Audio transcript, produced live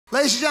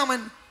Ladies and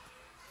gentlemen,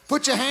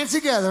 put your hands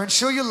together and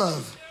show your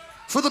love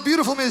for the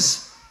beautiful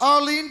Miss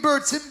Arlene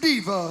Burton,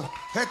 diva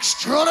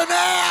extraordinaire.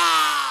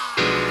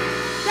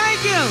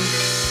 Thank you.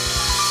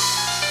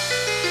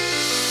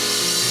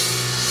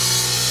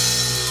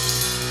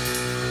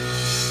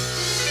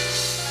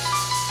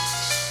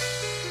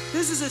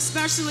 This is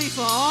especially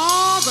for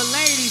all the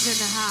ladies in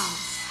the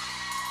house.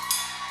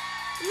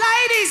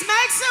 Ladies,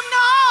 make some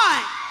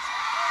noise.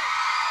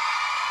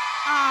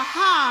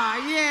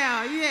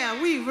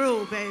 Yeah, we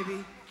rule,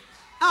 baby.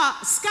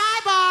 Sky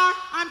Bar,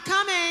 I'm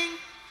coming.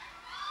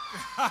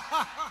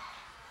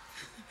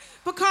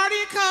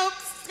 Bacardi and Coke,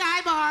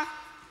 Sky Bar.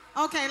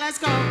 Okay, let's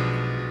go.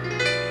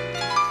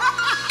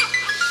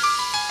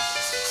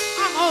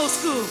 I'm old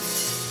school.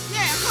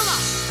 Yeah, come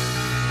on.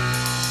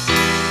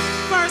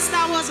 First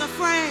I was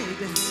afraid.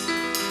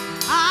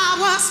 I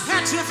was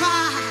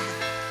petrified.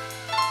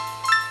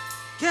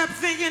 Kept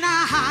thinking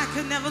I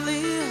could never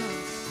live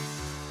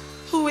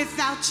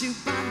without you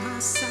by my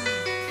side.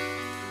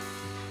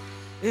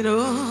 You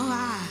know,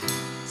 I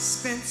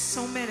spent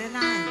so many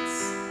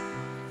nights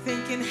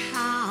thinking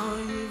how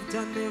you've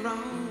done me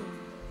wrong.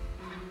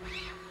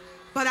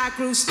 But I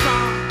grew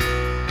strong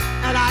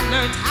and I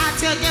learned how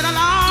to get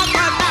along.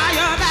 But now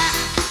you're back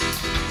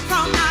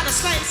from outer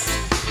space.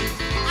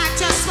 I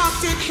just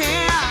walked in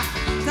here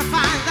to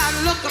find that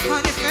look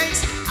upon your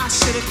face. I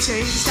should have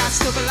changed, I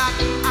still belong.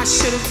 I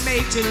should have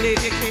made you leave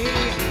your key.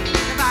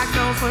 If I'd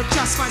known for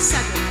just 1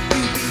 second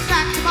you'd be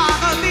back to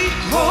bother me.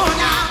 Oh,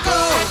 now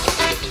go,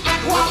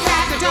 walk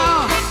out the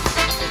door.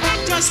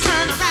 Just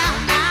turn around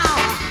now,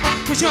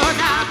 'cause you're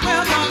not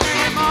welcome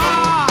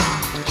anymore.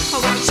 I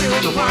want you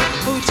the one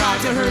who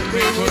tried to hurt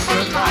me with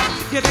good luck.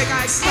 You think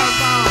I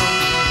stumble?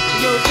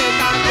 You think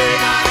I'm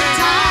big on the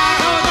time?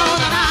 Oh, no,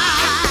 that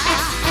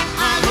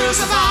I will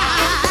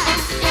survive.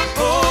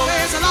 Oh,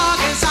 as long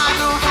as I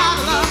know how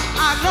to love,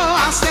 I know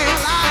I'll stay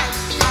alive.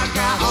 I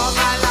got all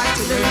my life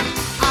to live.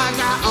 I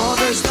got all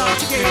this love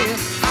to give.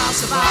 I'll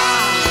survive.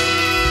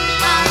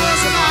 I will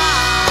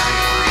survive.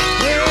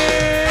 Yeah.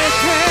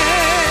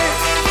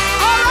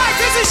 All right,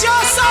 this is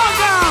your song,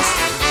 girls.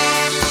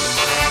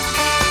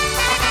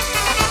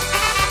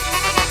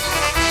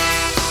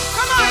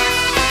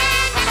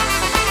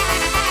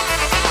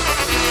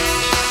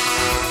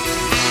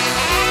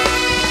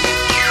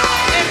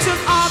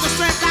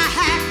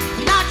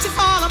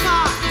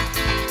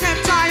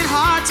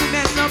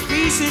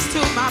 Pieces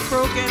to my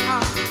broken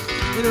heart.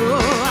 You know,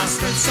 I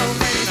spent so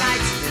many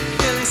nights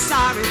feeling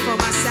sorry for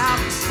myself,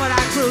 but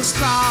I grew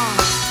strong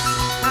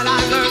and I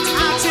learned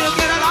how to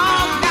get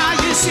along. Now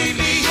you see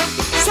me,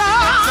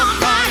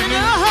 somebody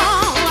new.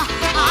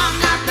 I'm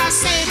not that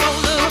same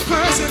old little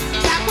person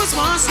that was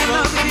once in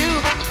love with you,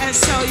 and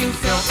so you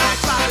felt like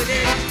following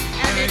it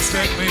and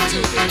expect me to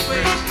give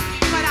way.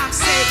 But I'm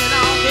saving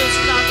all this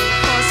love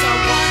for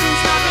someone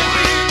who's loving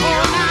me.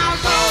 Oh, now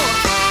go,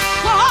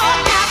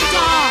 walk out the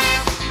door.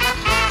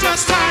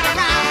 Just turn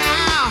around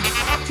now,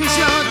 'cause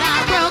you're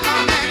not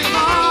welcome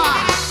anymore.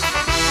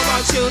 I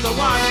want you the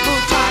one who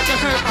tried to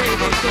hurt me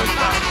with good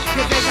luck.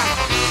 You think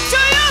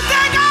do you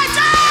think I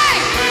die?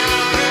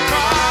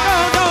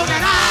 Oh, no,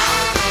 that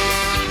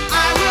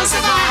I will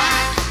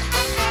survive.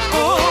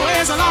 Oh,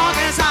 as long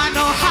as I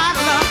know how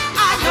to love,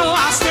 I know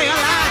I'll stay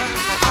alive.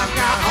 I've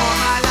got all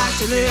my life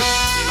to live.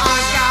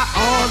 I've got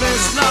all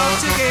this love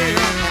to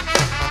give.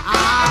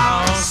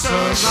 I'll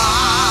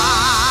survive.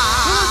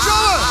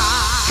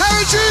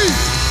 Harry G!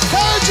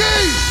 Harry G!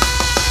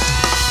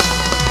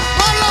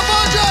 Line it up,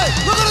 Andre!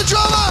 Look at the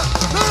drummer!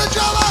 Look at the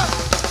drummer!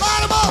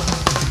 Line him up!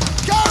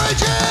 Harry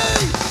G!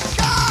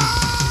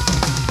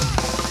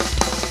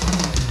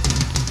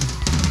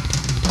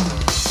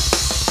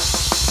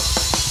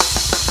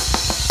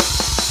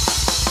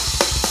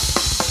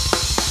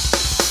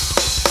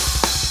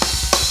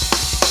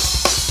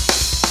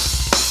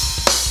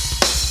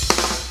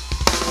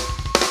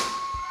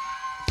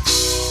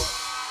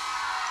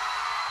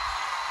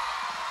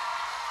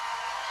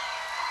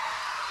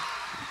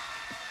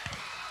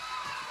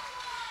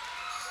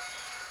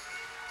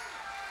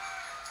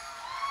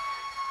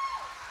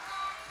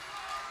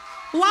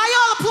 Why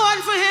y'all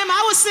applauding for him?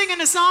 I was singing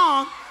the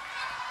song.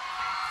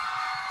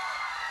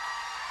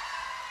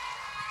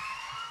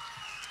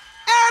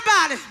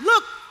 Everybody,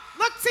 look,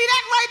 see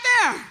that right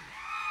there?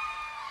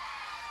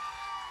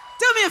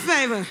 Do me a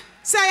favor.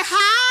 Say,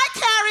 hi,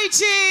 Carrie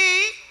G.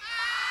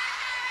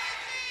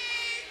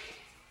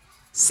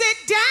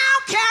 Sit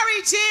down,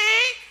 Carrie G.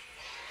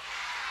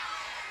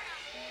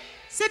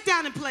 Sit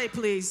down and play,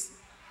 please.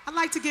 I'd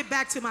like to get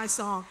back to my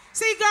song.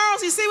 See,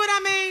 girls, you see what I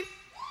mean?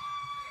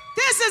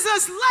 This is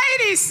a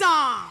lady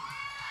song.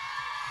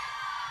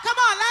 Come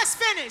on, let's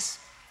finish.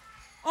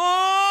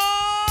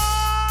 Oh,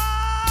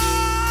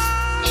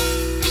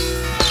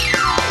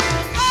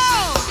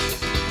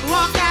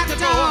 walk out the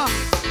door.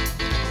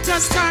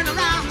 Just turn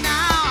around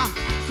now,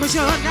 'cause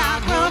you're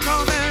not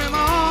welcome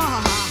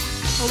anymore.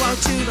 I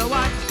want you the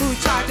one who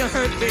tried to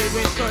hurt me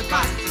with good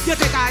luck. You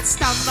think I'd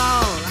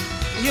stumble?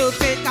 You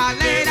think I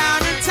lay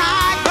down and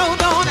die? No,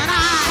 no, that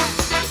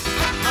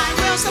I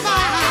will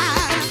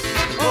survive.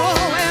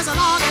 Oh, as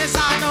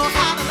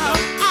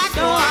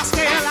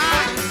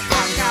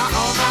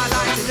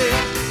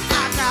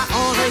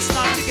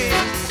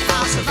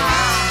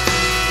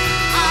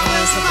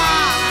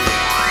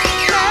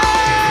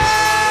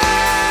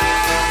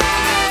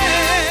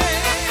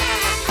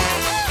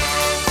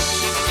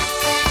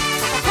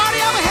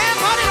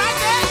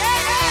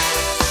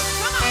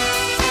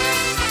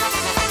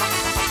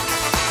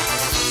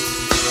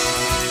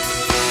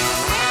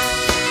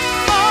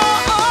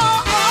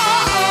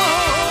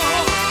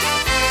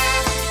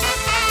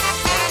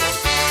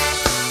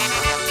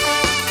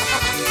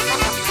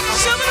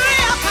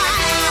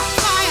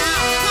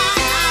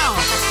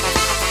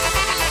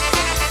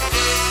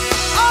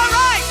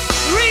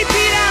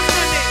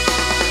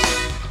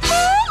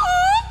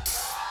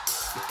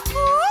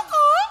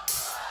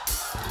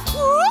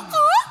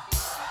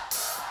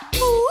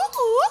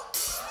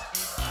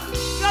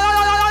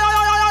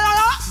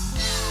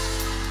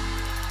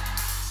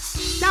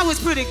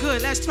pretty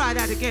good. Let's try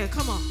that again.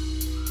 Come on.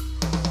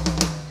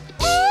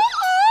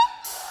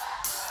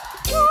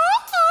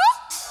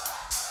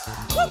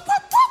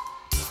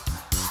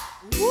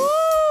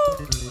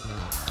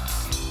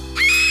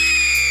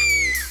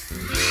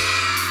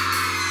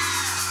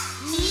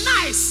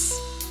 Nice.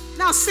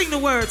 Now sing the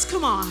words.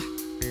 Come on.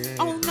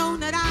 Oh, no,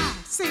 not I.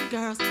 Sing,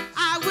 girls.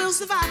 I will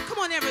survive. Come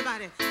on,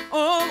 everybody.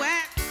 Oh,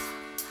 well.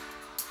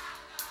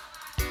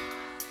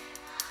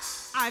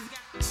 I've got.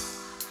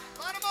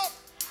 Line 'em up.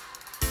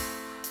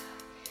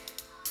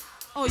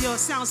 Oh,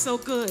 yours sounds so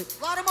good.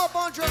 Line 'em up,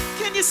 Andre.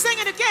 Can you sing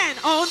it again?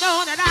 Oh,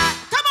 no, not I.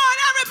 Come on,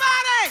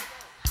 everybody.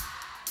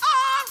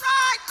 All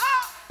right.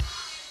 Oh.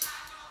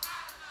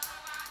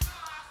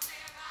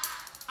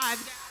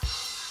 I've got.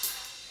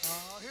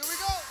 Here we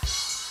go.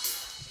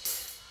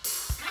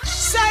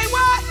 Say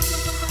what?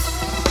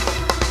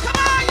 Come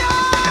on,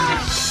 y'all.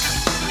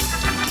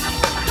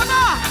 Come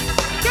on.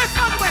 Get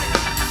fun with it.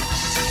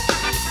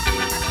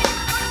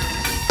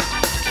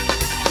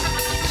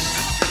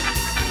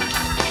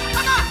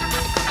 Come on.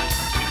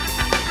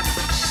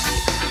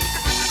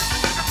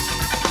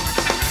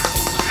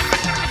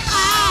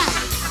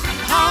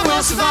 I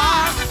will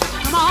survive.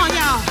 Come on,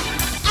 y'all.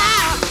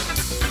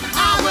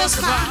 I will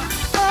survive.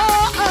 Oh,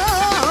 oh,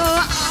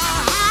 oh.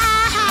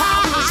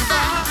 I will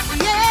survive.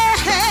 Yeah.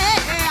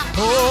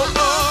 Oh,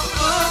 oh,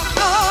 oh,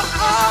 oh,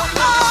 oh,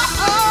 oh,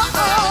 oh,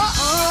 oh,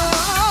 oh.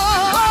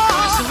 I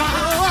will survive.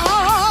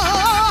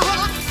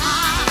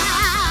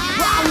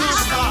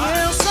 I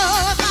will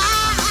survive.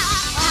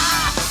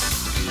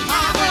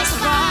 I will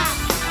survive.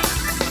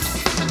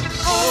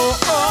 Oh,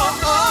 oh,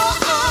 oh,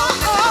 oh,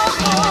 oh,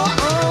 oh,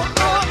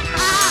 oh, oh.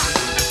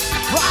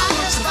 I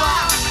will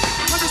survive.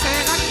 What you say?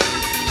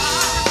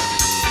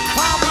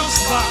 I will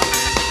survive.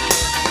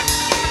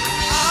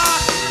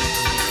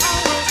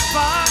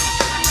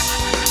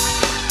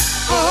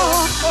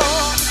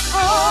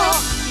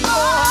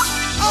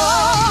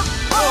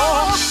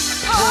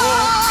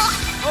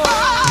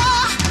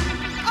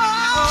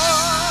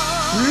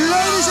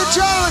 Ladies and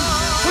gentlemen,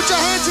 put your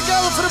hands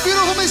together for the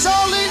beautiful Miss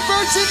Arlene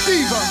Burton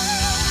Diva.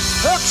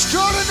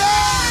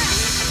 Extraordinaire!